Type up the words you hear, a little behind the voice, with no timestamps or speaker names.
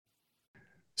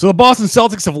So the Boston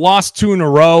Celtics have lost 2 in a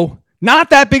row.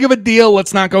 Not that big of a deal.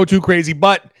 Let's not go too crazy.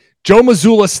 But Joe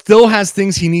Mazzulla still has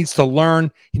things he needs to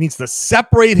learn. He needs to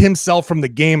separate himself from the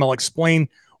game. I'll explain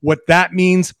what that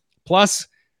means. Plus,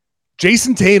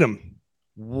 Jason Tatum.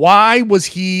 Why was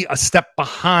he a step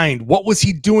behind? What was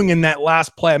he doing in that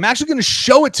last play? I'm actually going to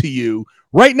show it to you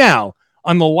right now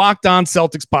on the Locked On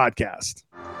Celtics podcast.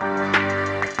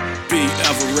 Be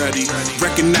ever ready.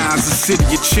 Recognize the city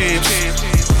of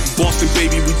champs. Boston,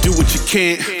 baby, we do what you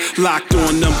can't. Locked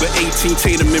on number 18,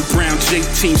 Tatum and Brown,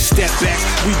 J-team, step back.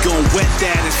 We gon' wet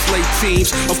that and slay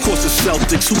teams. Of course, the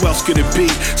Celtics, who else could it be?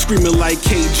 Screaming like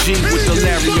KG with the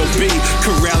Larry O.B.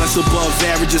 Corrales above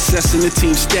average, assessing the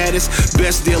team status.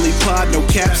 Best daily pod, no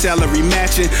cap, salary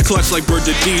matching. Clutch like Bird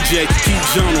the DJ, keep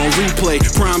John on replay.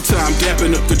 Prime time,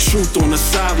 dapping up the truth on the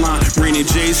sideline. Raining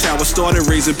J's, how it started,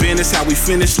 raising banners, how we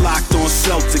finished. Locked on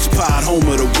Celtics pod, home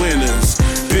of the winners.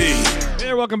 B.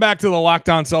 Hey, welcome back to the Locked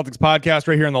On Celtics podcast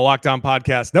right here on the Locked On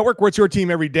Podcast Network, where it's your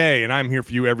team every day, and I'm here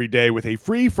for you every day with a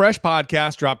free, fresh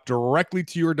podcast dropped directly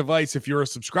to your device if you're a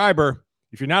subscriber.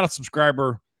 If you're not a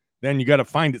subscriber, then you got to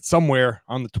find it somewhere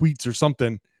on the tweets or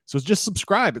something. So just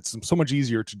subscribe. It's so much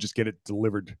easier to just get it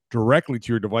delivered directly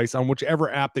to your device on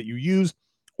whichever app that you use,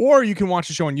 or you can watch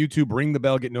the show on YouTube, ring the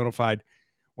bell, get notified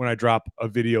when I drop a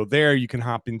video there. You can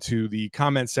hop into the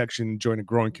comment section, join a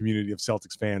growing community of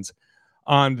Celtics fans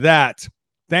on that.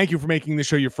 Thank you for making this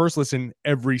show your first listen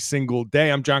every single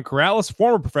day. I'm John Corrales,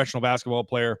 former professional basketball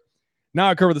player. Now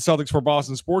I cover the Celtics for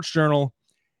Boston Sports Journal,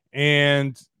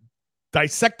 and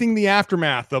dissecting the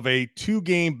aftermath of a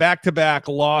 2-game back-to-back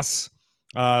loss,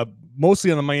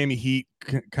 mostly on the Miami Heat,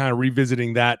 kind of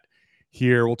revisiting that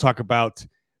here. We'll talk about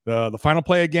the final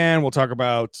play again. We'll talk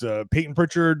about Peyton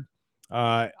Pritchard,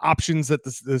 options that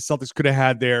the Celtics could have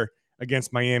had there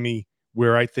against Miami,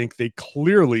 where I think they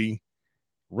clearly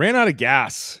ran out of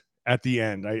gas at the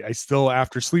end. I still,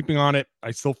 after sleeping on it,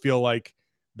 I still feel like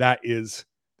that is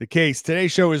the case.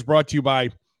 Today's show is brought to you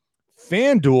by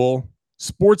FanDuel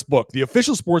Sportsbook, the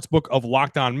official sportsbook of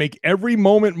Locked On. Make every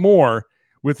moment more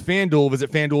with FanDuel.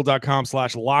 Visit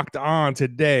FanDuel.com/locked on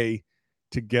today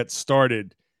to get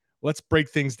started. Let's break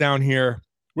things down here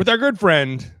with our good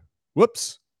friend,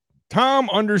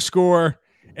 Tom_NBA.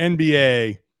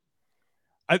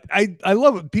 I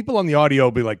love it. People on the audio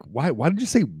will be like, why did you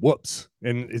say whoops?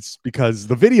 And it's because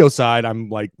the video side, I'm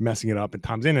like messing it up, and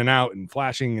Tom's in and out and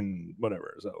flashing and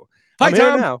whatever. So hi, I'm Tom.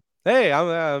 here Now. Hey, how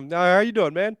are you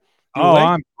doing, man?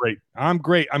 I'm great. I'm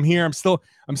great. I'm here. I'm still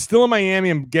in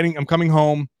Miami. I'm coming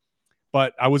home,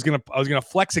 but I was gonna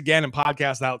flex again and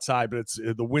podcast outside, but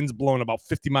the wind's blowing about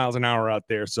 50 miles an hour out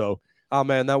there. So oh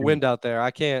man, that wind out there,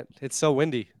 I can't. It's so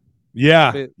windy.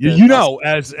 Yeah,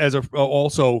 as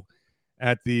also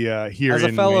at the here as a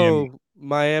in fellow Miami.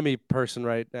 Miami person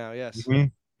right now. Yes.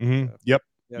 Yep.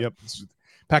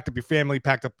 Packed up your family,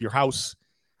 packed up your house.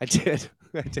 I did.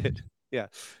 Yeah.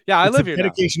 I live here.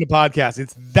 Dedication to podcast.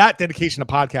 It's that dedication to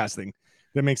podcasting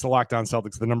that makes the Locked On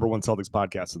Celtics the number one Celtics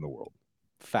podcast in the world.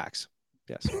 Facts.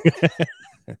 Yes.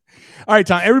 All right,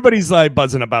 Tom. Everybody's like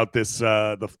buzzing about this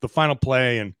the final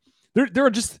play, and there are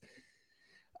just,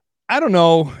 I don't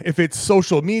know if it's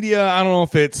social media. I don't know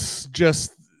if it's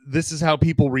just this is how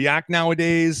people react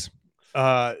nowadays.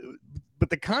 But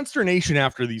the consternation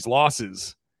after these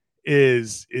losses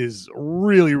is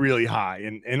really, really high.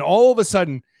 And all of a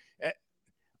sudden,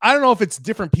 I don't know if it's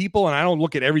different people, and I don't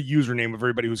look at every username of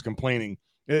everybody who's complaining.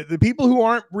 The people who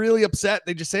aren't really upset,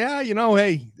 they just say,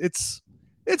 hey, it's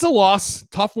a loss,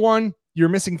 tough one. You're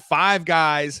missing 5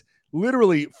 guys,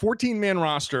 literally 14-man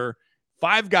roster,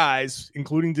 5 guys,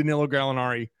 including Danilo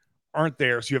Gallinari, aren't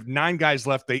there. So you have 9 guys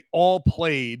left. They all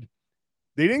played.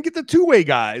 They didn't get the two-way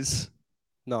guys.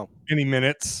 No. Any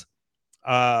minutes.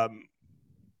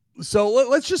 So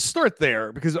let's just start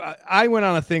there, because I went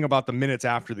on a thing about the minutes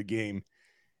after the game,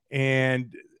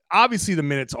 and obviously the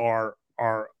minutes are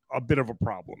a bit of a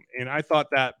problem. And I thought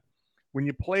that when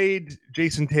you played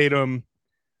Jason Tatum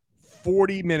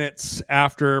 40 minutes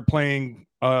after playing,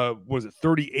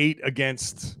 38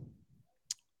 against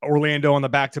Orlando on the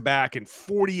back-to-back and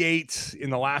 48 in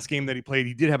the last game that he played,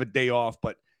 he did have a day off,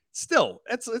 but still,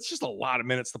 it's just a lot of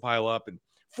minutes to pile up. And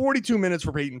 42 minutes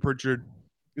for Peyton Pritchard.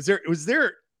 Was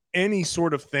there any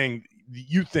sort of thing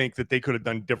you think that they could have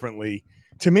done differently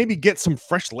to maybe get some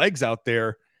fresh legs out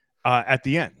there at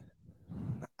the end?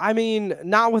 I mean,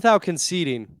 not without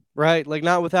conceding, right? Like,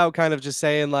 not without kind of just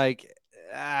saying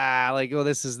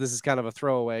this is kind of a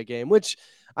throwaway game, which,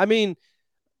 I mean,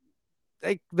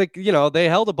 they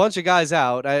held a bunch of guys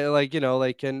out.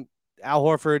 And Al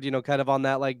Horford, kind of on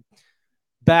that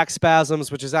back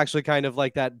spasms, which is actually kind of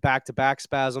like that back-to-back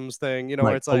spasms thing, right,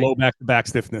 where it's like low back-to-back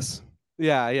stiffness.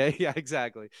 Yeah,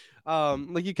 exactly.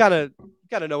 Like you kind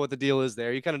of know what the deal is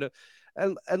there. You kind of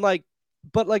know, and like,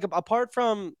 but like apart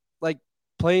from like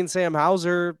playing Sam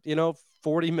Hauser,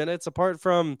 40 minutes, apart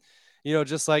from,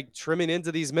 just like trimming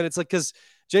into these minutes, like because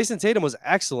Jason Tatum was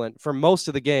excellent for most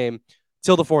of the game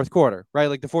till the fourth quarter, right?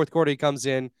 Like the fourth quarter, he comes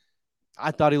in.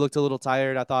 I thought he looked a little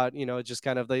tired. I thought, just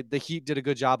kind of the Heat did a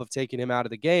good job of taking him out of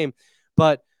the game.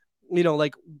 But,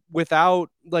 like without,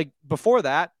 like before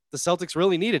that, the Celtics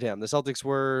really needed him. The Celtics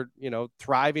were,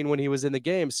 thriving when he was in the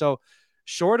game. So,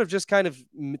 short of just kind of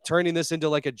turning this into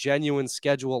like a genuine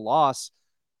schedule loss,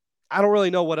 I don't really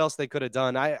know what else they could have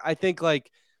done. I think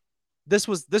like this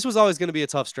was always going to be a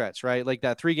tough stretch, right? Like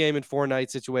that 3 game and 4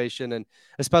 night situation, and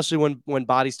especially when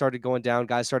bodies started going down,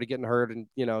 guys started getting hurt, and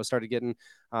started getting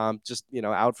just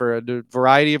out for a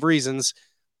variety of reasons.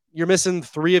 You're missing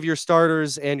 3 of your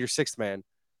starters and your sixth man.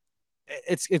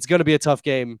 It's going to be a tough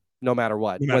game no matter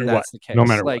what No when matter what. that's the No case.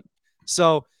 matter what. Like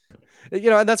so,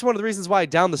 and that's one of the reasons why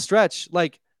down the stretch,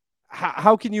 like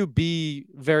how can you be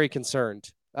very concerned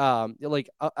like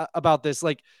about this?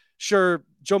 Like sure,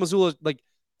 Joe Mazzulla, like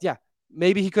yeah,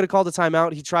 maybe he could have called a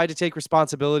timeout. He tried to take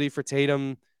responsibility for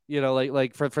Tatum,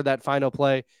 like for that final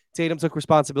play. Tatum took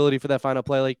responsibility for that final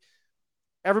play. Like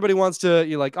everybody wants to,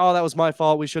 you're like, oh, that was my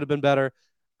fault. We should have been better.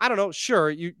 I don't know. Sure,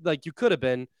 you could have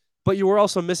been, but you were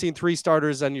also missing 3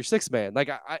 starters and your sixth man. Like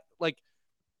I like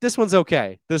this one's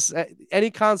okay. This any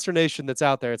consternation that's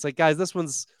out there, it's like, guys, this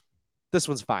one's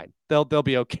fine. They'll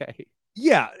be okay.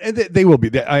 Yeah, and they will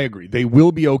be. I agree. They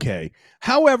will be okay.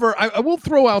 However, I will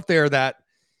throw out there that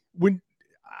when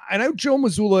I know Joe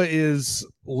Mazzulla is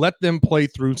let them play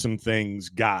through some things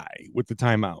guy with the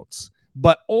timeouts,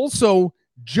 but also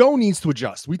Joe needs to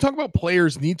adjust. We talk about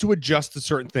players need to adjust to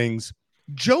certain things.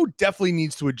 Joe definitely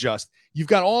needs to adjust. You've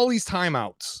got all these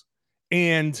timeouts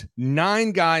and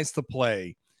 9 guys to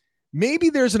play. Maybe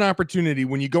there's an opportunity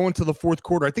when you go into the fourth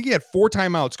quarter. I think he had 4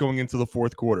 timeouts going into the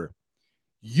fourth quarter.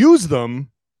 Use them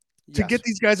to get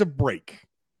these guys a break.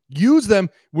 Use them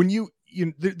when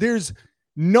there's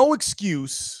no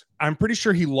excuse. I'm pretty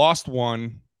sure he lost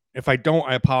one. If I don't,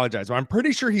 I apologize. But I'm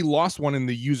pretty sure he lost one in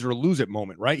the use or lose it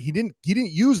moment, right? He didn't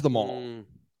use them all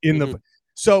in the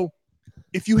so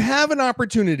if you have an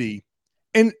opportunity,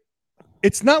 and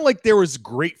it's not like there was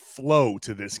great flow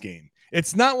to this game.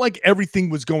 It's not like everything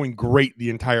was going great the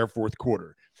entire fourth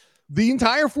quarter. The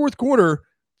entire fourth quarter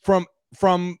from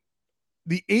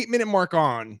the 8-minute mark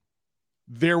on,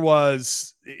 there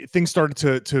was things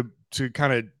started to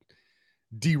kind of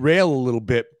derail a little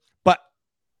bit. But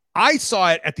I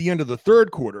saw it at the end of the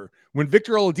third quarter when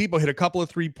Victor Oladipo hit a couple of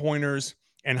 3-pointers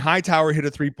and Hightower hit a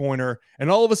 3-pointer,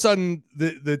 and all of a sudden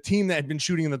the team that had been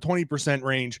shooting in the 20%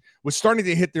 range was starting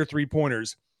to hit their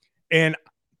 3-pointers. And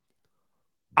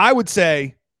I would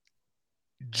say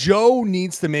Joe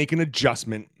needs to make an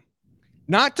adjustment,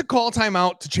 not to call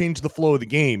timeout to change the flow of the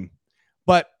game,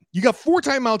 but you got 4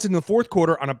 timeouts in the fourth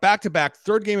quarter on a back-to-back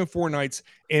 3rd game in 4 nights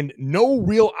and no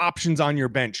real options on your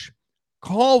bench.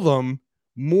 Call them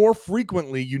more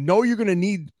frequently. You're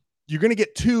going to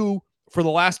get 2 for the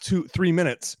last 3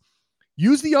 minutes.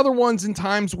 Use the other ones in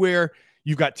times where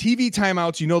you've got TV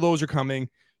timeouts. Those are coming.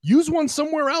 Use one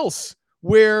somewhere else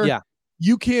where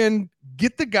you can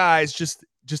get the guys just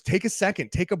take a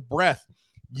second, take a breath.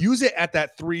 Use it at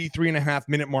that 3.5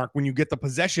 minute mark when you get the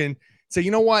possession. Say,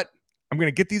 you know what? I'm going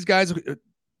to get these guys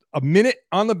a minute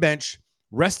on the bench,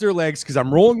 rest their legs because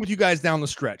I'm rolling with you guys down the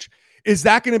stretch. Is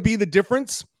that going to be the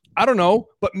difference? I don't know,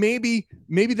 but maybe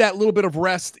that little bit of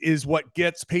rest is what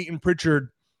gets Peyton Pritchard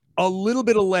a little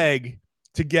bit of leg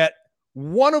to get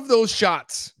one of those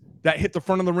shots that hit the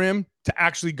front of the rim to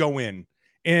actually go in.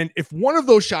 And if one of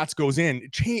those shots goes in,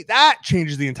 that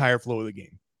changes the entire flow of the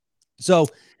game. So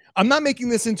I'm not making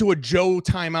this into a Joe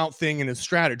timeout thing and a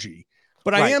strategy,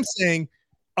 but I am saying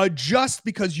adjust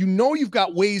because you've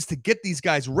got ways to get these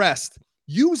guys rest.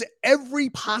 Use every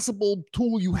possible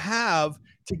tool you have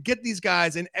to get these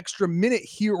guys an extra minute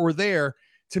here or there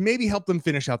to maybe help them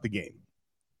finish out the game.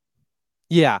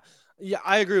 Yeah,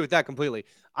 I agree with that completely.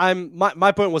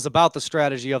 My point was about the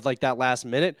strategy of like that last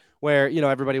minute where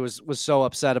everybody was so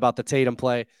upset about the Tatum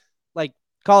play. Like,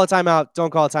 call a timeout.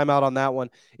 Don't call a timeout on that one.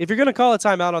 If you're going to call a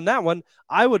timeout on that one,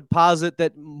 I would posit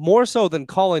that more so than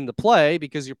calling the play,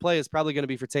 because your play is probably going to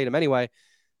be for Tatum anyway,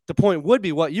 the point would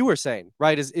be what you were saying,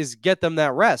 right? Is get them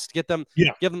that rest, give them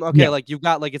okay, like you've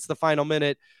got like it's the final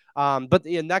minute, but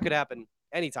and that could happen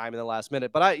anytime in the last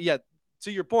minute. But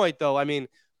to your point though, I mean,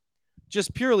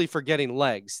 just purely for getting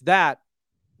legs, that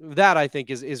I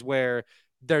think is where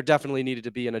there definitely needed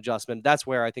to be an adjustment. That's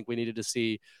where I think we needed to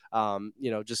see,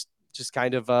 just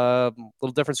kind of a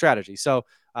little different strategy. So,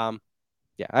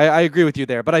 Yeah, I agree with you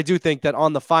there, but I do think that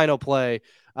on the final play,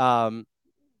 call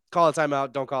a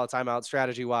timeout, don't call a timeout.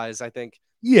 Strategy wise, I think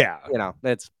Yeah,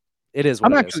 it is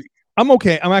what I'm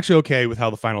okay. I'm actually okay with how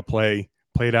the final play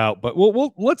played out. But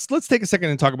let's take a second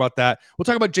and talk about that. We'll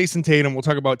talk about Jason Tatum. We'll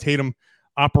talk about Tatum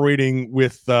operating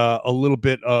with a little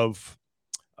bit of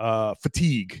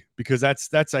fatigue, because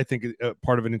that's I think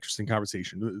part of an interesting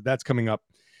conversation that's coming up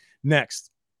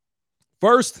next.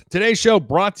 First, today's show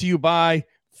brought to you by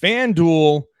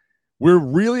FanDuel. We're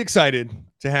really excited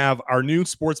to have our new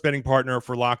sports betting partner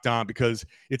for Locked On, because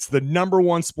it's the number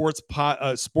one sports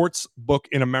book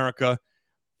in America.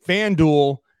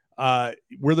 FanDuel,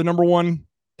 we're the number one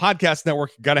podcast network.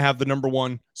 Got to have the number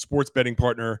one sports betting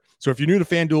partner. So if you're new to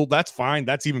FanDuel, that's fine.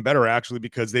 That's even better, actually,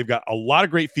 because they've got a lot of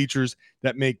great features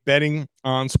that make betting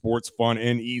on sports fun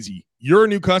and easy. You're a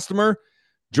new customer.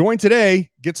 Join today.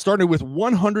 Get started with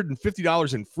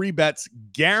 $150 in free bets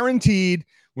guaranteed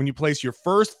when you place your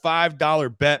first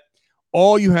 $5 bet.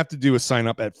 All you have to do is sign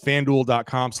up at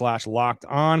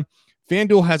FanDuel.com/locked-on.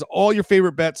 FanDuel has all your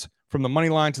favorite bets, from the money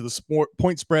line to the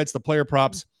point spreads, the player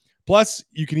props. Plus,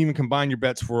 you can even combine your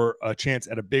bets for a chance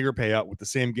at a bigger payout with the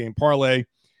same game parlay.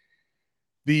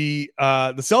 The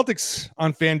Celtics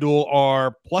on FanDuel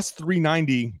are plus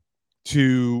 390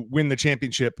 to win the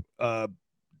championship.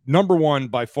 Number one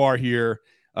by far here.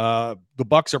 The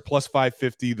Bucks are plus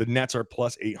 550. The Nets are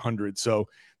plus 800. So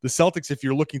the Celtics, if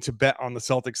you're looking to bet on the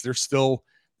Celtics, they're still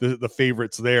the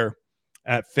favorites there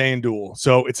at FanDuel.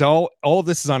 So it's all of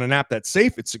this is on an app that's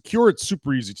safe, it's secure, it's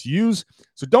super easy to use.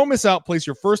 So don't miss out. Place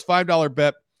your first $5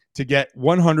 bet to get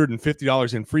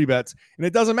 $150 in free bets. And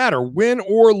it doesn't matter, win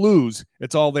or lose.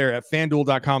 It's all there at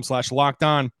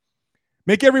FanDuel.com/locked-on.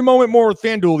 Make every moment more with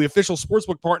FanDuel, the official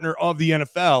sportsbook partner of the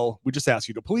NFL. We just ask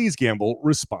you to please gamble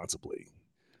responsibly.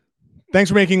 Thanks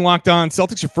for making Locked On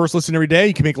Celtics your first listen every day.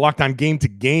 You can make Locked On Game to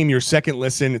Game your second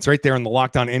listen. It's right there on the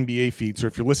Locked On NBA feed. So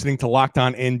if you're listening to Locked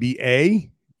On NBA,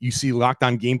 you see Locked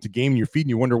On Game to Game in your feed and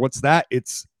you wonder what's that?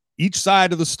 It's each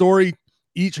side of the story.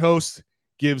 Each host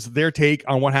gives their take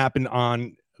on what happened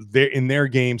in their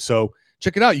game. So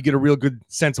check it out. You get a real good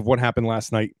sense of what happened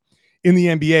last night in the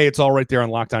NBA. It's all right there on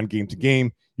Locked On Game to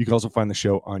Game. You can also find the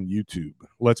show on YouTube.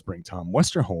 Let's bring Tom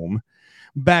Westerholm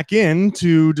back in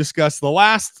to discuss the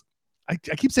last. I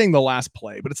keep saying the last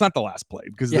play, but it's not the last play,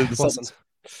 because the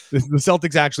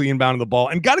Celtics actually inbounded the ball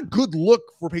and got a good look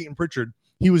for Peyton Pritchard.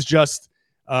 He was just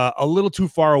a little too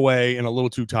far away and a little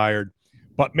too tired.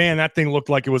 But man, that thing looked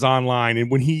like it was online.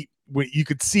 And when you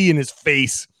could see in his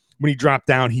face when he dropped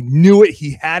down, he knew it.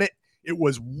 He had it. It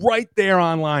was right there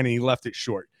online, and he left it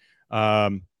short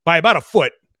by about a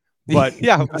foot. But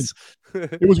yeah,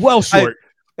 it was well short.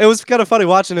 It was kind of funny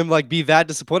watching him be that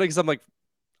disappointed, because I'm like,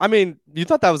 I mean, you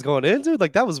thought that was going in, dude?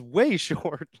 Like, that was way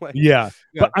short. But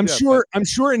I'm sure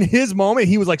in his moment,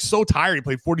 he was so tired. He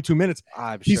played 42 minutes.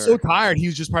 He's so tired. He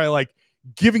was just probably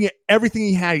giving it everything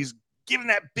he had. He's giving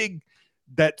that big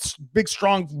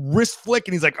strong wrist flick,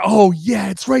 and he's like, oh yeah,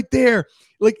 it's right there.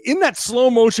 In that slow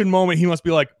motion moment, he must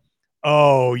be like,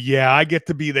 oh yeah, I get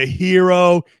to be the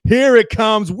hero. Here it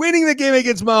comes, winning the game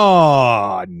against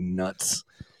nuts.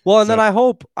 Well, and then I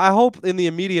hope in the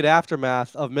immediate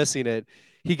aftermath of missing it,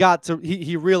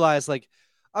 he realized,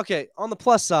 okay, on the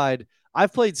plus side,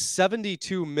 I've played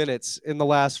 72 minutes in the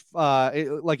last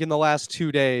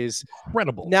 2 days.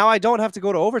 Incredible. Now I don't have to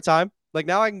go to overtime.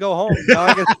 Now I can go home. Now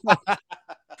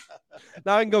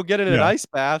I can go get in an ice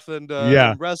bath and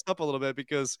rest up a little bit,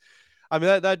 because I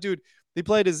mean that dude, he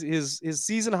played his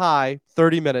season high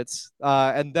 30 minutes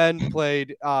and then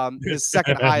played his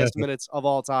second highest minutes of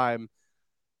all time.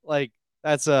 He's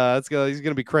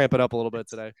gonna be cramping up a little bit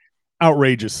today.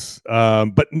 Outrageous,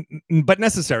 but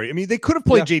necessary. I mean, they could have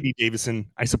played JD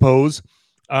Davison, I suppose.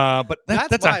 But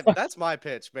that's my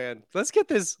pitch, man. Let's get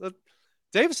this.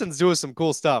 Davison's doing some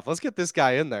cool stuff. Let's get this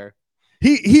guy in there.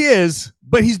 He is,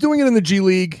 but he's doing it in the G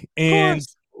League, and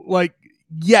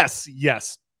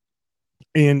yes.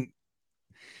 And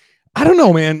I don't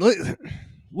know, man.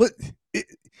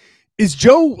 Is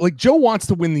Joe Joe wants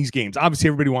to win these games? Obviously,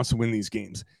 everybody wants to win these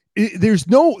games. There's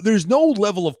no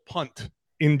level of punt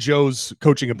in Joe's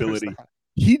coaching ability.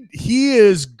 He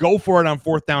is go for it on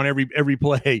fourth down every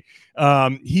play.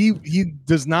 He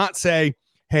does not say,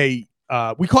 hey,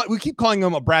 we keep calling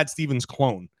him a Brad Stevens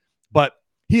clone, but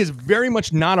he is very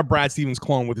much not a Brad Stevens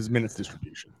clone with his minutes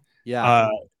distribution. Yeah.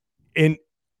 And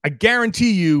I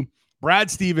guarantee you Brad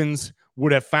Stevens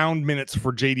would have found minutes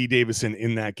for JD Davison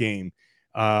in that game.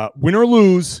 Win or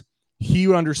lose, he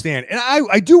would understand. And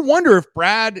I do wonder if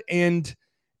Brad and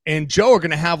Joe are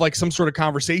going to have some sort of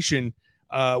conversation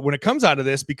when it comes out of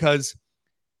this, because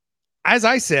as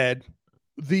I said,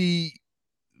 the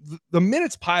the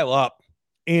minutes pile up,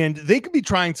 and they could be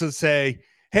trying to say,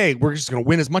 hey, we're just going to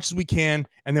win as much as we can,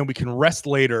 and then we can rest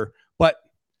later. But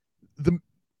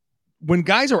when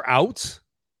guys are out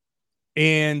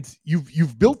and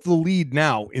you've built the lead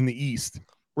now in the East,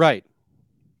 right?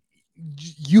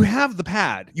 You have the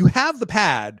pad.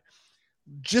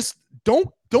 Just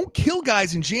don't kill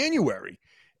guys in January.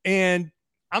 And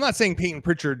I'm not saying Peyton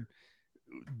Pritchard,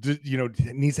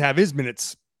 needs to have his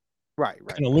minutes right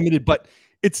kind of limited, but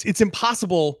it's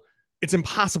impossible. It's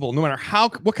impossible, no matter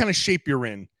what kind of shape you're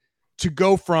in, to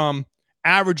go from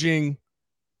averaging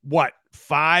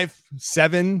 5,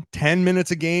 7, 10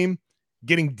 minutes a game,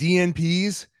 getting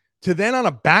DNPs, to then on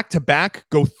a back-to-back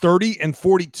go 30 and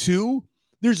 42.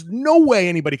 There's no way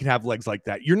anybody can have legs like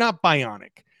that. You're not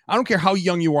bionic. I don't care how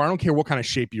young you are. I don't care what kind of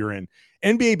shape you're in.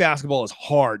 NBA basketball is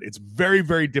hard. It's very,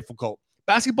 very difficult.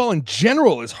 Basketball in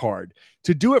general is hard.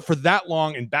 To do it for that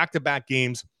long in back-to-back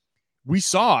games, we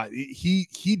saw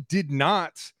he did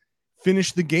not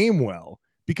finish the game well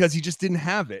because he just didn't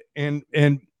have it. And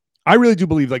I really do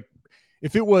believe, like,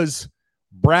 if it was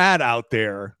Brad out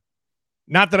there,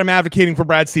 not that I'm advocating for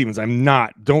Brad Stevens, I'm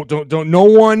not. Don't.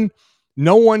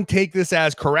 No one take this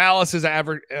as Corrales is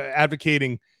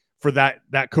advocating for that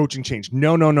coaching change.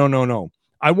 No.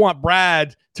 I want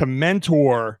Brad to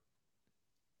mentor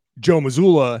Joe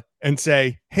Mazzulla and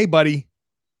say, hey, buddy,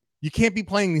 you can't be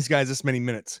playing these guys this many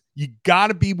minutes. You got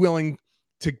to be willing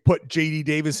to put J.D.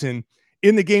 Davison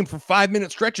in the game for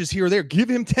 5-minute stretches here or there. Give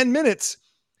him 10 minutes,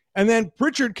 and then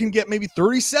Pritchard can get maybe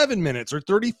 37 minutes or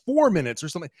 34 minutes or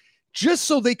something, just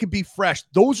so they could be fresh.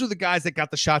 Those are the guys that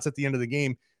got the shots at the end of the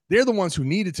game. They're the ones who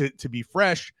needed to be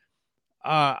fresh.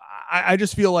 I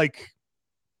just feel like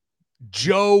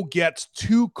Joe gets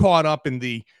too caught up in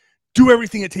the do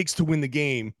everything it takes to win the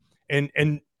game. And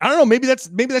I don't know, maybe that's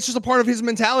just a part of his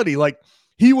mentality. Like,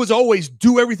 he was always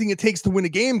do everything it takes to win a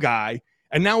game guy.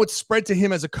 And now it's spread to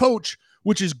him as a coach,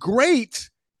 which is great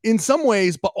in some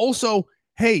ways, but also,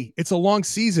 hey, it's a long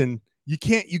season. You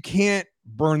can't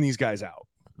burn these guys out.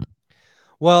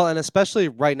 Well, and especially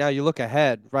right now, you look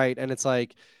ahead, right? And it's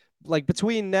like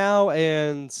between now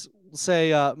and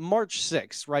say March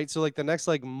 6th, right? So like the next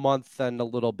month and a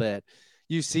little bit,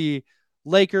 you see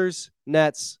Lakers,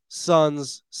 Nets,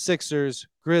 Suns, Sixers,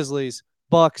 Grizzlies,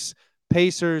 Bucks,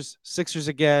 Pacers, Sixers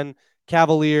again,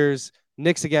 Cavaliers,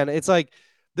 Knicks again. It's like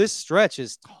this stretch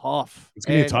is tough. It's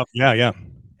gonna be tough. Yeah.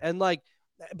 And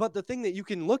but the thing that you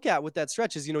can look at with that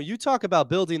stretch is, you talk about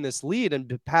building this lead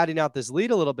and padding out this lead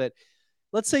a little bit.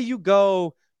 Let's say you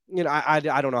go, I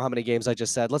don't know how many games I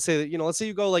just said. Let's say you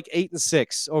go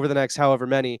 8-6 over the next however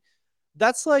many.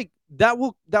 That's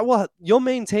you'll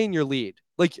maintain your lead.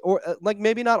 Or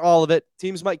maybe not all of it.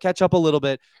 Teams might catch up a little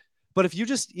bit, but if you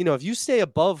just, if you stay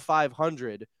above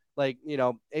 500, whether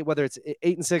it's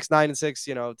 8-6,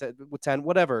 9-6, with 10,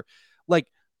 whatever,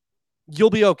 you'll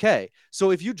be okay.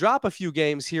 So if you drop a few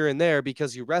games here and there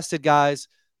because you rested guys,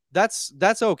 that's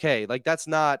okay. That's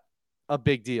not a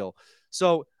big deal.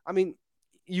 So, I mean,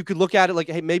 you could look at it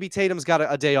hey, maybe Tatum's got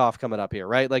a day off coming up here,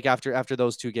 right? After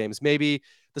those 2 games, maybe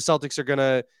the Celtics are going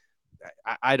to,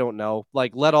 I don't know,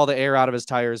 let all the air out of his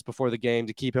tires before the game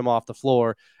to keep him off the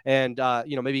floor. And,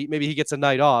 maybe he gets a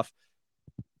night off.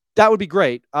 That would be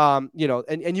great. And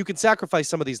you can sacrifice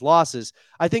some of these losses.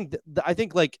 I think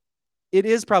it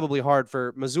is probably hard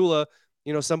for Mazzulla,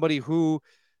 somebody who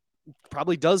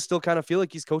probably does still kind of feel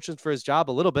like he's coaching for his job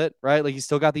a little bit, right? He's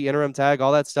still got the interim tag,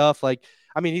 all that stuff.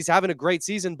 He's having a great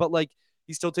season, but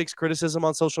he still takes criticism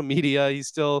on social media. He's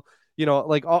still,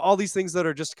 all these things that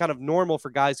are just kind of normal for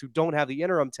guys who don't have the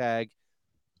interim tag.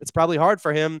 It's probably hard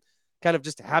for him kind of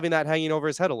just having that hanging over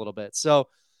his head a little bit. So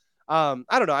I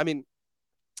don't know. I mean,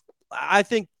 I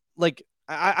think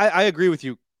I agree with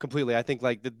you completely. I think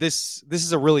this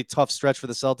is a really tough stretch for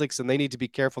the Celtics, and they need to be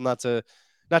careful not to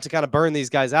kind of burn these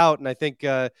guys out. And I think,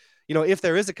 if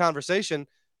there is a conversation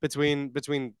between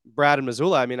Brad and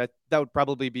Mazzulla, I mean, that would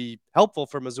probably be helpful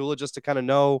for Mazzulla just to kind of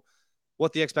know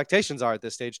what the expectations are at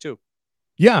this stage too.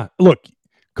 Yeah. Look,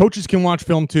 coaches can watch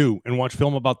film too and watch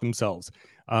film about themselves.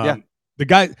 The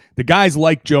guys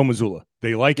like Joe Mazzulla.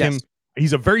 They like him.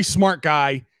 He's a very smart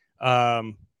guy.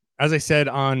 As I said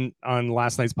on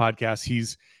last night's podcast,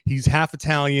 he's half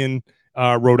Italian,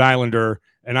 Rhode Islander,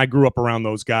 and I grew up around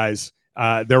those guys.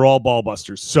 They're all ball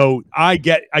busters. So I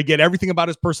get everything about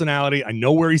his personality. I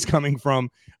know where he's coming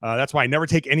from. That's why I never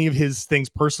take any of his things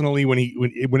personally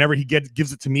whenever he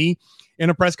gives it to me in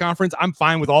a press conference. I'm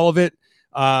fine with all of it.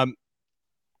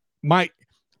 My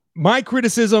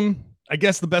criticism, I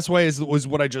guess the best way was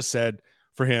what I just said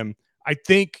for him. I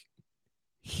think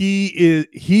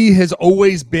he has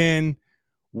always been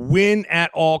win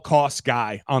at all costs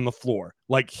guy on the floor.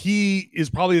 Like he is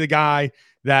probably the guy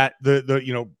that the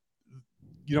you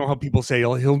know how people say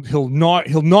he'll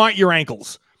knot your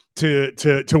ankles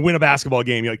to win a basketball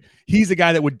game. Like he's the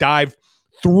guy that would dive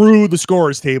through the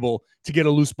scorer's table to get a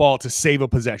loose ball to save a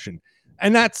possession.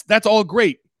 And that's all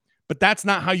great, but that's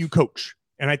not how you coach.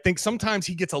 And I think sometimes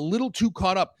he gets a little too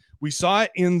caught up. We saw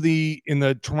it in the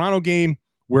Toronto game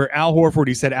where Al Horford,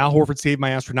 he said, Al Horford saved my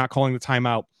ass for not calling the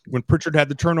timeout when Pritchard had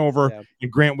the turnover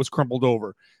and Grant was crumpled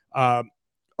over. A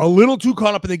little too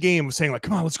caught up in the game of saying like,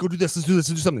 come on, let's go do this. Let's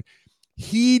do something.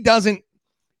 He doesn't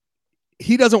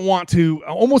want to,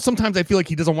 almost sometimes I feel like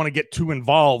he doesn't want to get too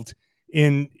involved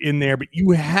in there, but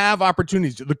you have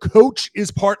opportunities. The coach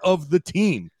is part of the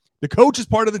team.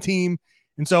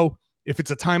 And so if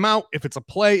it's a timeout, if it's a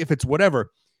play, if it's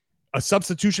whatever, a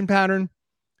substitution pattern,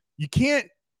 you can't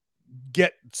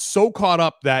get so caught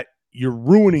up that you're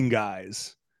ruining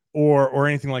guys or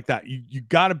anything like that. You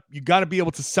gotta be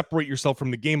able to separate yourself from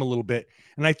the game a little bit.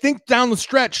 And I think down the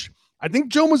stretch, I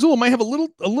think Joe Mazzulla might have a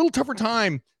little tougher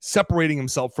time separating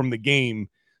himself from the game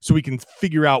so we can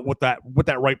figure out what that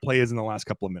right play is in the last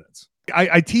couple of minutes.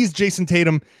 I teased Jason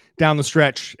Tatum down the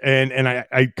stretch and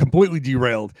I completely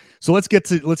derailed. So let's get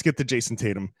to Jason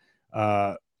Tatum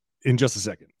in just a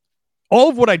second. All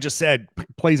of what I just said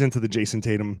plays into the Jason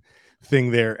Tatum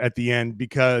thing there at the end,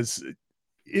 because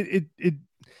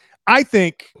I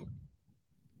think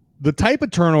the type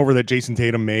of turnover that Jason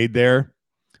Tatum made there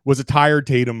was a tired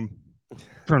Tatum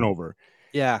turnover.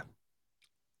 Yeah.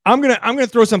 I'm gonna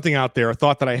throw something out there, a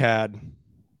thought that I had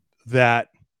that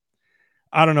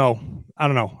I don't know.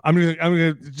 I'm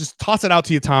gonna just toss it out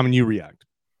to you, Tom, and you react.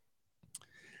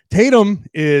 Tatum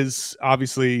is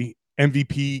obviously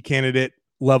MVP candidate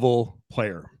level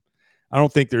player. I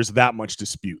don't think there's that much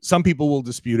dispute. Some people will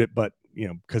dispute it, but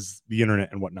because the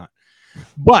internet and whatnot.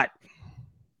 But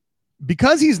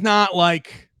because he's not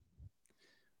like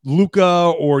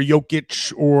Luka or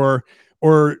Jokic or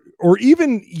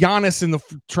even Giannis in the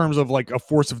terms of like a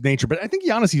force of nature, but I think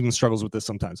Giannis even struggles with this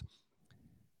sometimes.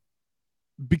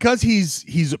 Because he's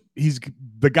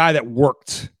the guy that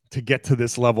worked to get to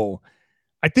this level,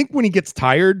 I think when he gets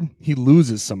tired, he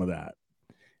loses some of that.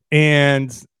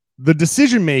 And the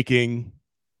decision making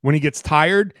when he gets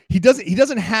tired, he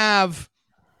doesn't have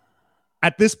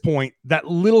at this point that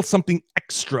little something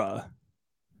extra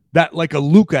that like a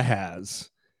Luka has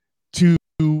to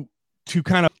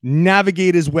kind of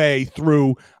navigate his way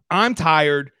through. I'm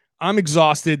tired, I'm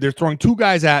exhausted, they're throwing two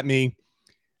guys at me.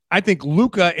 I think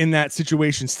Luka in that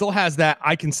situation still has that.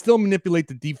 I can still manipulate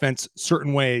the defense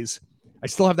certain ways. I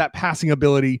still have that passing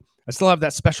ability. I still have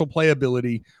that special play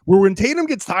ability, where when Tatum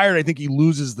gets tired, I think he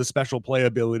loses the special play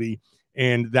ability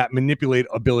and that manipulate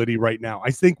ability right now.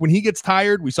 I think when he gets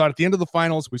tired, we saw it at the end of the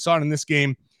finals, we saw it in this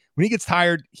game. When he gets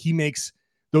tired, he makes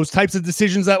those types of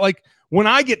decisions that, like, when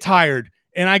I get tired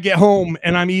and I get home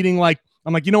and I'm eating, like,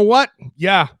 I'm like, you know what?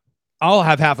 Yeah, I'll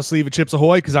have half a sleeve of Chips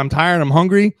Ahoy because I'm tired, I'm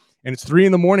hungry, and it's 3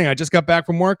 a.m. I just got back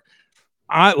from work.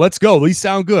 Let's go. These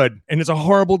sound good. And it's a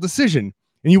horrible decision.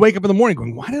 And you wake up in the morning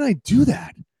going, why did I do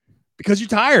that? Because you're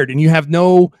tired and you have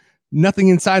nothing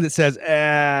inside that says,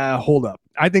 hold up.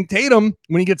 I think Tatum,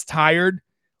 when he gets tired,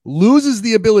 loses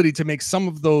the ability to make some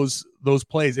of those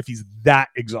plays if he's that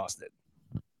exhausted.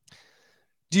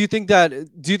 Do you think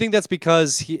that's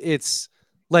because it's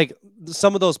like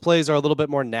some of those plays are a little bit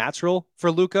more natural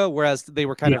for Luka, whereas they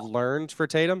were kind of learned for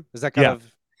Tatum? Is that kind of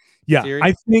theory?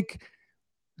 I think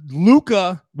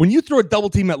Luka, when you throw a double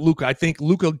team at Luka, I think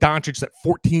Luka Doncic at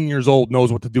 14 years old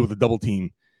knows what to do with a double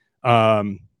team.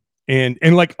 And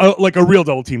like a real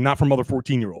double team, not from other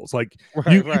 14-year-olds. Like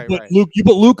you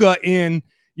put Luka in,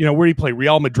 where do you play?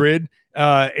 Real Madrid,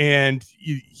 and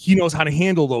he knows how to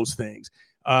handle those things.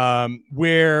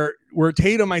 Where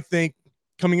Tatum, I think,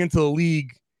 coming into the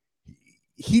league,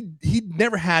 he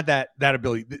never had that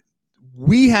ability.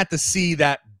 We had to see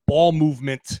that ball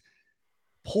movement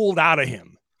pulled out of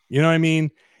him. You know what I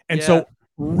mean? And so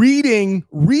reading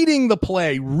the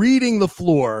play, reading the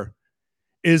floor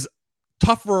is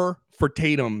tougher for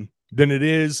Tatum than it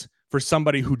is for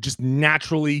somebody who just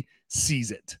naturally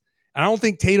sees it. And I don't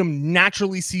think Tatum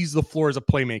naturally sees the floor as a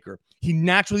playmaker. He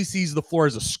naturally sees the floor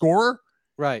as a scorer,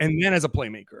 right, and then as a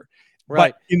playmaker.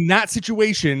 Right. But in that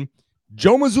situation,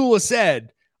 Joe Mazzulla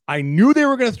said, I knew they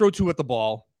were going to throw two at the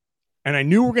ball, and I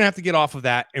knew we are going to have to get off of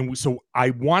that. And so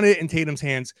I wanted it in Tatum's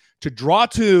hands to draw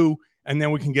two, and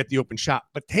then we can get the open shot.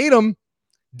 But Tatum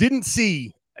didn't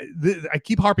see. I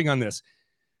keep harping on this.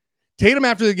 Tatum,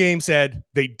 after the game, said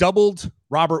they doubled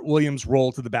Robert Williams'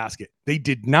 roll to the basket. They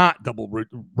did not double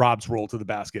Rob's roll to the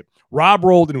basket. Rob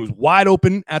rolled, and it was wide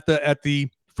open at the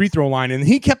free throw line, and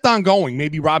he kept on going.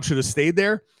 Maybe Rob should have stayed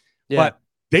there, but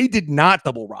they did not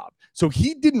double Rob. So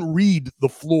he didn't read the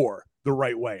floor the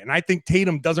right way. And I think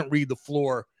Tatum doesn't read the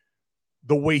floor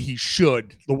the way he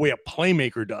should, the way a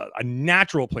playmaker does, a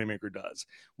natural playmaker does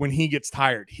when he gets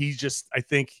tired. He's just, I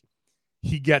think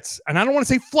he gets, and I don't want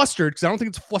to say flustered because I don't think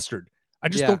it's flustered. I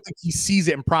just don't think he sees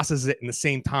it and processes it in the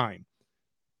same time.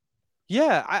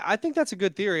 Yeah, I think that's a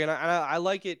good theory. And I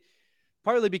like it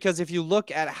partly because if you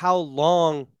look at how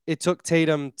long it took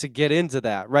Tatum to get into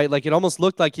that, right? Like it almost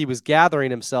looked like he was gathering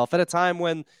himself at a time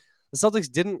when the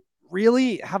Celtics didn't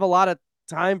really have a lot of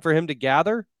time for him to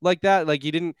gather like that. Like he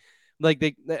didn't, like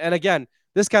they, and again,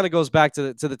 this kind of goes back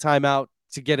to the timeout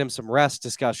to get him some rest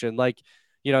discussion. Like,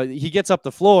 you know, he gets up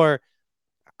the floor.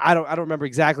 I don't remember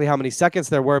exactly how many seconds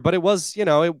there were, but it was, you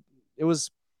know, it was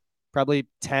probably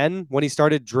 10 when he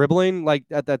started dribbling like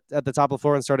at the top of the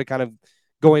floor and started kind of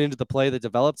going into the play that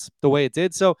developed the way it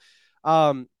did. So,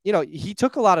 you know, he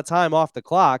took a lot of time off the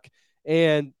clock,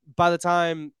 and by the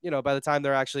time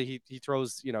they're actually, he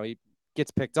throws, you know, he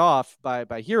gets picked off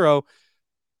by Hero,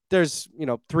 there's, you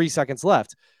know, 3 seconds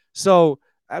left. So,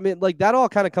 I mean, like that all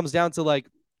kind of comes down to like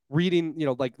reading, you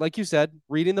know, like you said,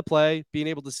 reading the play, being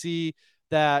able to see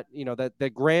that, you know,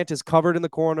 that Grant is covered in the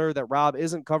corner, that Rob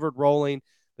isn't covered rolling,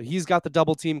 that he's got the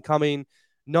double team coming,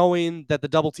 knowing that the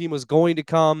double team was going to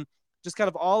come, just kind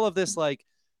of all of this, like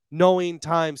knowing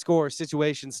time, score,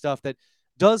 situation stuff that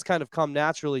does kind of come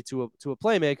naturally to a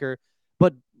playmaker,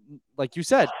 but like you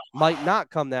said, might not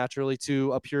come naturally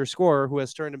to a pure scorer who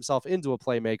has turned himself into a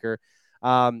playmaker.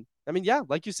 I mean, yeah,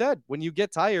 like you said, when you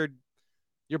get tired,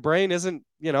 your brain isn't,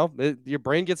 you know, your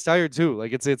brain gets tired too.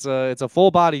 Like it's a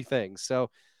full body thing. So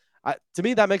to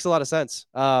me, that makes a lot of sense.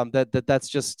 That's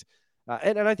just,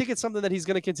 and I think it's something that he's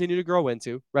going to continue to grow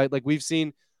into, right? Like we've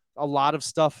seen a lot of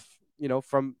stuff, you know,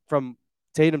 from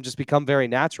Tatum just become very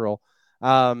natural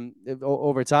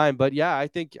over time. But yeah, I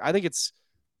think it's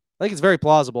very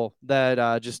plausible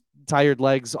that just tired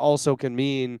legs also can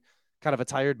mean kind of a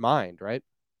tired mind, right?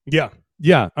 Yeah.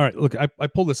 Yeah. All right. Look, I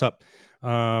pulled this up.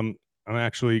 I'm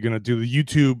actually going to do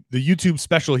the YouTube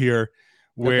special here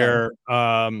where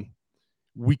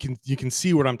you can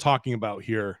see what I'm talking about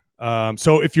here.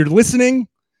 So if you're listening,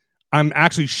 I'm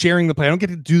actually sharing the play. I don't get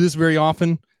to do this very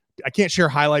often. I can't share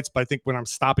highlights, but I think when I'm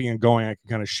stopping and going, I can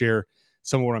kind of share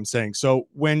some of what I'm saying. So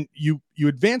when you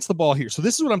advance the ball here, so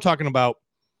this is what I'm talking about.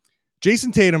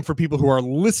 Jason Tatum, for people who are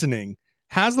listening,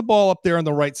 has the ball up there on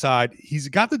the right side. He's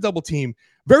got the double team.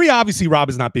 Very obviously, Rob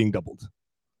is not being doubled,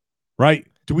 right?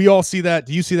 Do we all see that?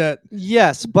 Do you see that?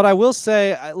 Yes, but I will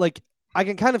say, I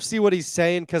can kind of see what he's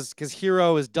saying because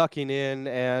Hero is ducking in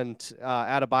and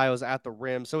Adebayo is at the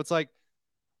rim. So it's like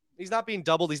he's not being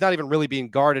doubled. He's not even really being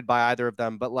guarded by either of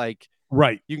them. But like,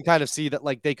 right, you can kind of see that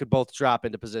like they could both drop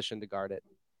into position to guard it.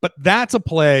 But that's a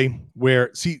play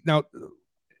where, see, now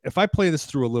if I play this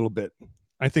through a little bit,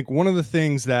 I think one of the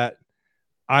things that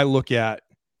I look at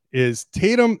is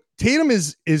Tatum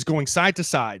is going side to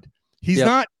side. He's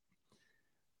not.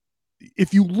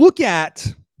 If you look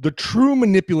at the true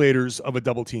manipulators of a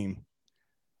double team,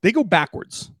 they go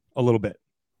backwards a little bit.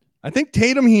 I think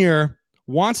Tatum here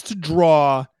wants to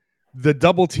draw the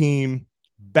double team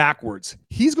backwards.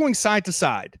 He's going side to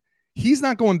side. He's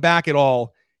not going back at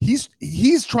all. He's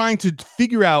trying to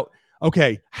figure out,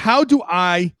 okay,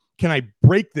 can I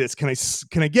break this? Can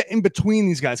I get in between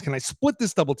these guys? Can I split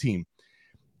this double team?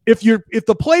 If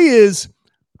the play is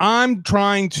I'm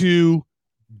trying to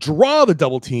draw the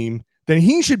double team, then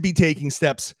he should be taking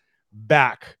steps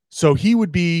back. So he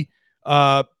would be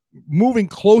moving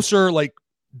closer, like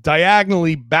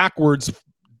diagonally backwards.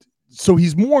 So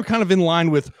he's more kind of in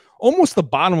line with almost the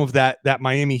bottom of that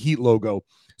Miami Heat logo.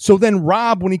 So then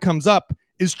Rob, when he comes up,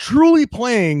 is truly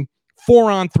playing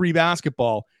 4-on-3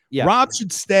 basketball. Yeah. Rob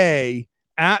should stay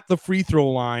at the free throw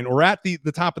line or at the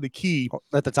top of the key.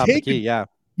 At the top of the key,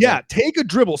 yeah. Take a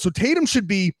dribble. So Tatum should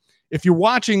be, if you're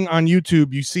watching on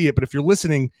YouTube, you see it. But if you're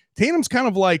listening, Tatum's kind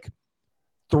of like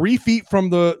 3 feet from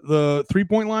the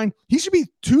 3-point line. He should be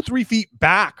 2-3 feet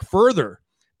back further,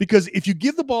 because if you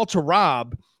give the ball to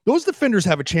Rob, those defenders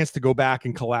have a chance to go back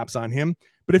and collapse on him.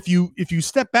 But if you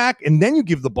step back and then you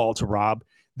give the ball to Rob,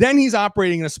 then he's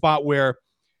operating in a spot where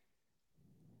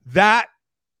that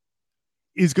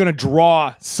is going to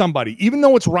draw somebody, even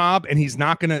though it's Rob and he's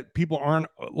not going to, people aren't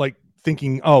like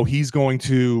thinking, oh, he's going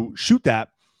to shoot that.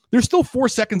 There's still 4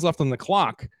 seconds left on the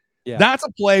clock. Yeah. That's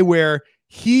a play where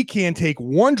he can take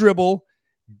one dribble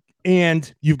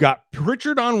and you've got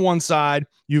Pritchard on one side,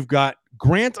 you've got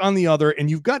Grant on the other, and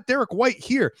you've got Derek White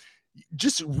here.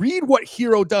 Just read what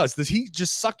Hero does. Does he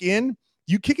just suck in?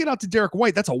 You kick it out to Derek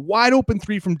White. That's a wide open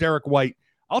 3 from Derek White.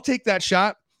 I'll take that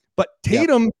shot. But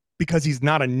Tatum, because he's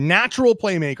not a natural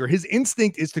playmaker, his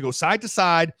instinct is to go side to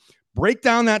side, break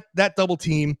down that double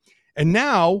team. And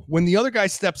now when the other guy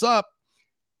steps up,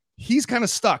 he's kind of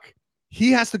stuck.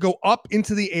 He has to go up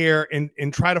into the air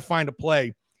and try to find a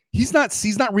play. He's not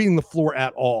reading the floor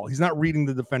at all. He's not reading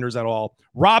the defenders at all.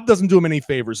 Rob doesn't do him any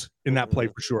favors in that play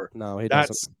for sure. No, he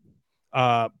doesn't.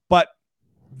 But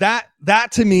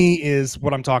that to me is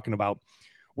what I'm talking about,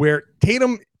 where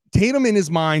Tatum in his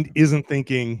mind isn't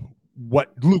thinking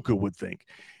what Luka would think.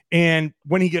 And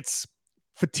when he gets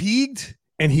fatigued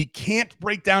and he can't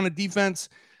break down a defense,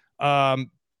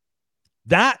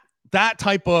 that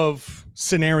type of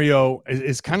scenario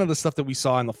is kind of the stuff that we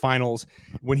saw in the finals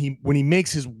when he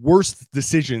makes his worst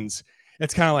decisions.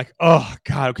 It's kind of like, oh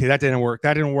God, okay, that didn't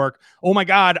work. Oh my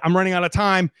God, I'm running out of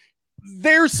time.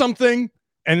 There's something.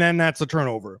 And then that's a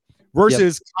turnover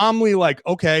versus calmly like,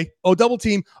 okay, oh, double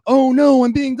team. Oh no,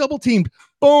 I'm being double teamed.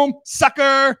 Boom,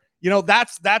 sucker.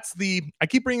 That's I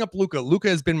keep bringing up Luka. Luka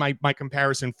has been my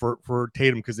comparison for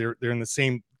Tatum because they're in the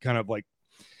same kind of like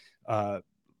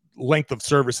length of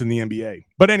service in the NBA.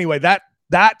 But anyway, that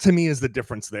to me is the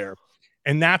difference there.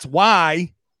 And that's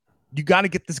why you got to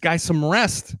get this guy some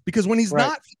rest, because when he's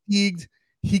not fatigued,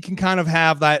 he can kind of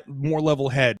have that more level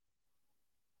head.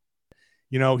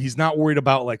 He's not worried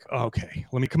about like, oh, okay,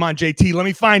 come on, JT, let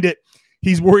me find it.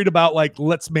 He's worried about like,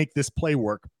 let's make this play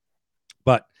work.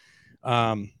 But,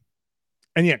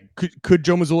 and yeah, could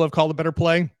Joe Mazzulla have called a better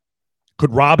play?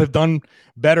 Could Rob have done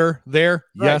better there?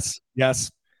 Right.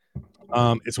 Yes.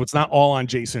 So it's not all on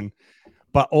Jason,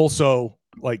 but also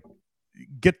like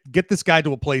get this guy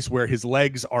to a place where his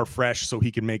legs are fresh so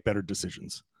he can make better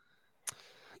decisions.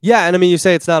 Yeah, and I mean, you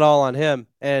say it's not all on him,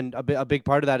 and a big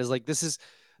part of that is like this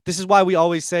is why we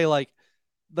always say like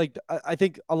I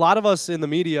think a lot of us in the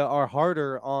media are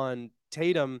harder on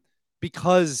Tatum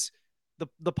because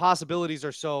the possibilities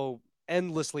are so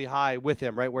endlessly high with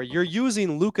him, right? Where you're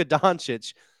using Luka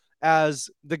Doncic as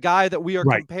the guy that we are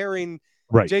comparing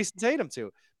Jason Tatum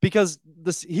to, because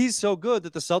he's so good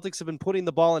that the Celtics have been putting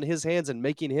the ball in his hands and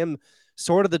making him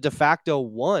sort of the de facto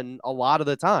one a lot of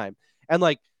the time. And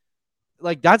like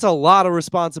that's a lot of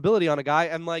responsibility on a guy.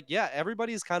 And like, yeah,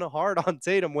 everybody's kind of hard on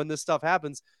Tatum when this stuff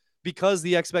happens because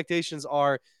the expectations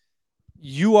are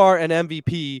you are an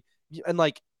MVP, and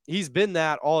like he's been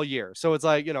that all year. So it's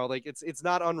like, like it's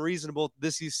not unreasonable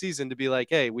this season to be like,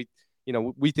 hey, we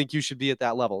think you should be at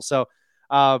that level. So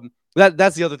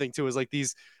that's the other thing too, is like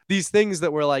these things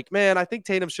that we're like, man, I think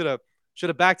Tatum should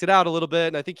have backed it out a little bit,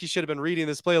 and I think he should have been reading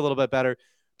this play a little bit better.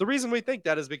 The reason we think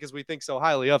that is because we think so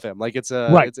highly of him. Like it's a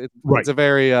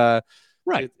very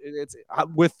It's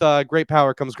with great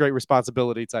power comes great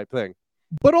responsibility type thing.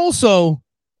 But also,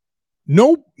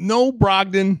 no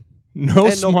Brogdon, no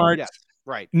Smart,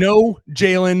 no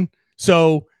Jalen.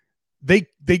 So they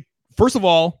first of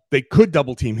all, they could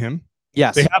double team him.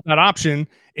 Yes, they have that option.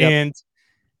 Yep. And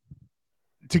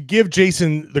to give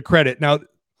Jason the credit now,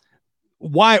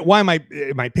 why am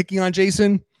I picking on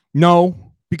Jason? No.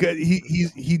 Because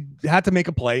he had to make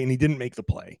a play and he didn't make the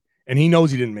play, and he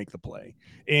knows he didn't make the play.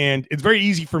 And it's very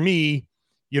easy for me,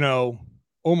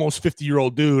 almost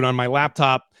 50-year-old dude on my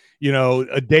laptop,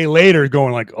 a day later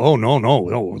going like, oh, no,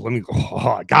 let me,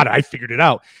 I got it. I figured it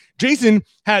out. Jason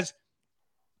has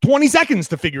 20 seconds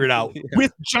to figure it out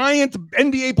with giant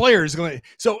NBA players.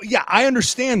 So yeah, I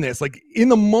understand this. Like in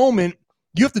the moment,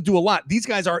 you have to do a lot. These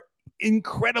guys are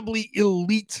incredibly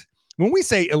elite. When we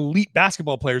say elite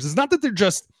basketball players, it's not that they're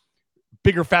just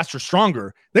bigger, faster,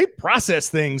 stronger. They process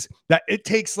things that it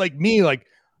takes like me, like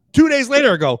 2 days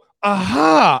later, I go,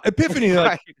 aha, epiphany.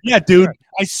 Like, yeah, dude,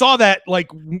 I saw that.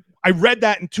 Like I read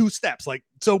that in 2 steps. Like,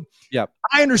 so yeah,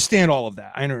 I understand all of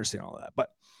that. But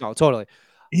no, totally.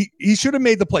 He should have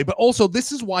made the play. But also,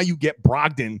 this is why you get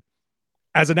Brogdon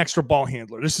as an extra ball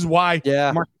handler. This is why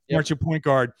Mark's your point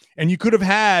guard. And you could have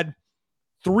had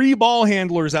 3 ball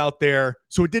handlers out there,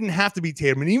 so it didn't have to be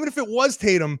Tatum. And even if it was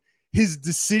Tatum, his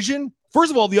decision,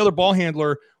 first of all, the other ball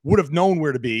handler would have known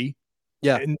where to be.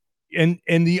 Yeah. And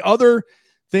the other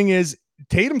thing is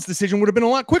Tatum's decision would have been a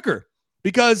lot quicker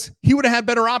because he would have had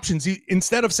better options.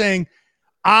 Instead of saying,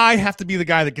 I have to be the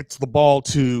guy that gets the ball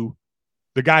to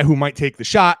the guy who might take the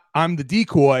shot, I'm the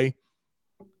decoy.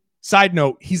 Side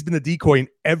note, he's been the decoy in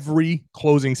every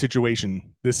closing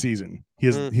situation this season.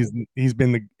 He's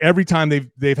been every time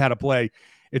they've had a play,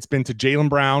 it's been to Jaylen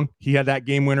Brown. He had that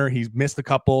game winner. He's missed a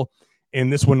couple,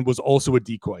 and this one was also a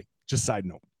decoy. Just side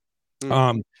note.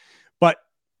 But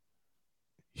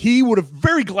he would have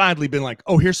very gladly been like,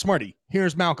 oh, here's Smarty,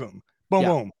 here's Malcolm, boom,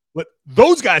 boom. But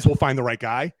those guys will find the right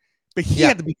guy. But he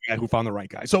had to be the guy who found the right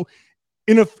guy. So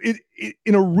in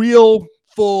a real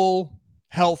full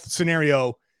health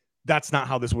scenario, that's not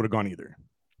how this would have gone either.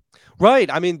 Right.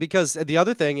 I mean, because the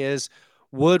other thing is,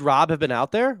 would Rob have been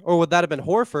out there, or would that have been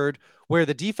Horford, where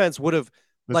the defense would have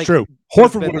That's true.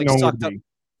 Horford would have known what to be.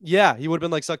 Yeah, he would have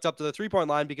been like sucked up to the 3-point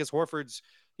line because Horford's,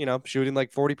 shooting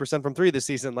like 40% from 3 this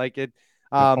season. Like it,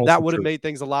 that would have made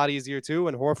things a lot easier too.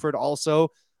 And Horford also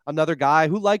another guy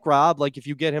who, like Rob, like if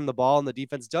you get him the ball and the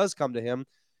defense does come to him,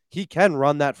 he can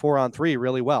run that 4-on-3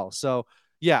 really well. So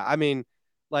yeah, I mean,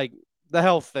 like the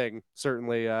health thing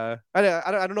certainly. I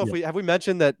don't know if we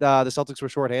mentioned that the Celtics were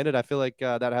shorthanded. I feel like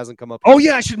that hasn't come up. Oh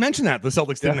yeah, I should mention that the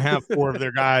Celtics didn't have 4 of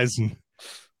their guys. And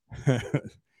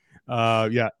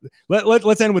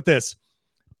let's end with this.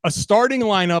 A starting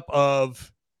lineup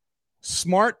of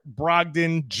Smart,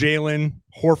 Brogdon, Jalen,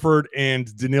 Horford,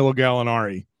 and Danilo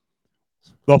Gallinari.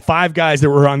 The 5 guys that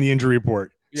were on the injury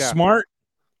report. Yeah. Smart,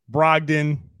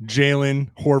 Brogdon,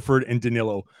 Jalen, Horford, and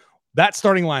Danilo. That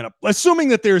starting lineup, assuming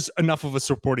that there's enough of a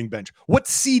supporting bench. What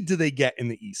seed do they get in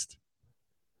the East?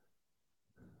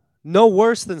 No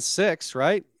worse than 6,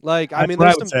 right? Like,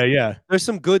 that's there's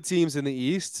some good teams in the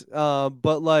East,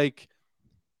 but like,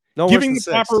 no giving worse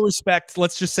the than 6. proper respect.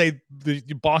 Let's just say the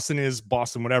Boston is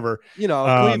Boston, whatever.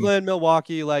 Cleveland,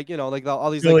 Milwaukee,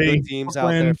 all these Philly, like good teams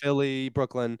Brooklyn. out there. Philly,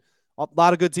 Brooklyn, a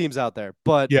lot of good teams out there.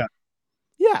 But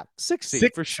yeah, 6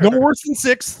 seed for sure. No worse than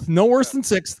 6th. No worse than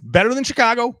 6th. Better than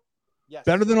Chicago. Yes.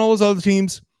 Better than all those other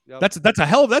teams. Yep.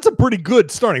 That's a pretty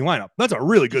good starting lineup. That's a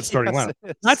really good starting lineup.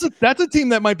 That's a team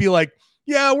that might be like,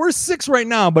 yeah, we're 6 right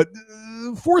now, but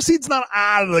 4 seed's not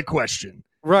out of the question.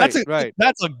 Right,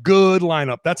 That's a good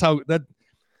lineup. That's how that.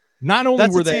 Not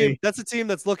only that's a team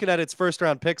that's looking at its first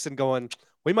round picks and going,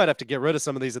 we might have to get rid of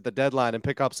some of these at the deadline and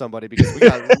pick up somebody because we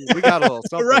got a little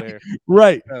something here.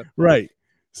 Right.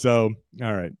 So,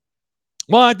 all right.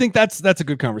 Well, I think that's a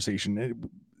good conversation.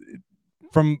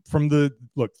 From the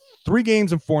look, 3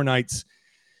 games and 4 nights,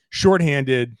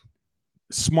 shorthanded.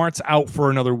 Smart's out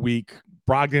for another week.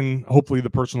 Brogdon, hopefully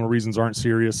the personal reasons aren't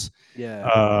serious.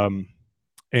 Yeah.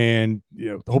 And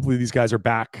hopefully these guys are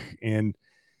back.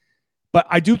 But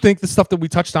I do think the stuff that we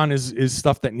touched on is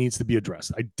stuff that needs to be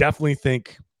addressed. I definitely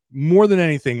think more than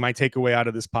anything, my takeaway out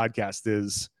of this podcast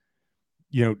is,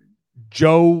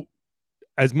 Joe,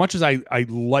 as much as I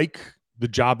like the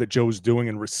job that Joe's doing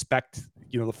and respect,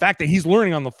 the fact that he's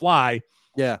learning on the fly.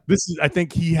 Yeah. I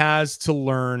think he has to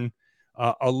learn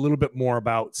a little bit more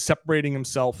about separating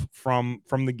himself from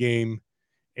the game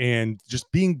and just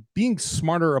being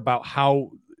smarter about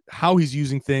how he's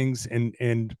using things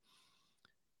and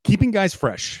keeping guys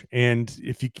fresh. And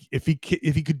if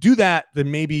he could do that, then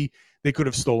maybe they could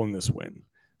have stolen this win.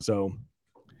 So,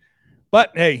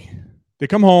 but hey, they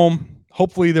come home.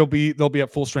 Hopefully they'll be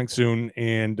at full strength soon,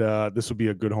 and this will be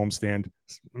a good homestand.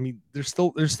 I mean, they're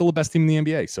still the best team in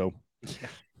the NBA, so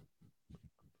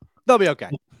they'll be okay.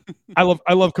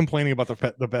 I love complaining about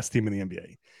the best team in the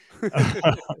NBA.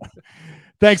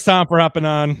 Thanks, Tom, for hopping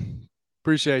on.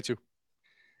 Appreciate you.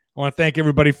 I want to thank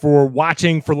everybody for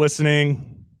watching, for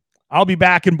listening. I'll be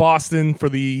back in Boston for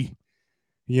the,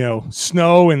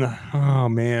 snow and oh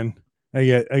man, I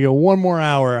get 1 more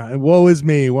hour. Woe is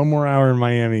me, 1 more hour in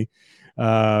Miami.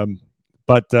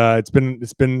 But it's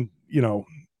been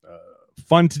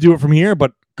fun to do it from here,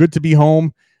 but good to be home.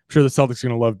 I'm sure the Celtics are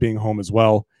going to love being home as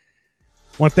well.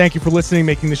 I want to thank you for listening,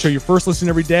 making the show your first listen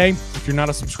every day. If you're not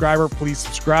a subscriber, please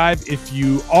subscribe. If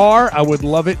you are, I would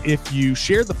love it if you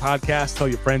shared the podcast, tell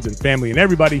your friends and family and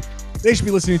everybody they should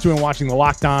be listening to and watching the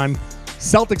Locked On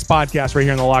Celtics podcast right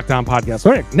here on the Locked On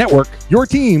Podcast Network, your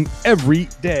team every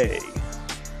day.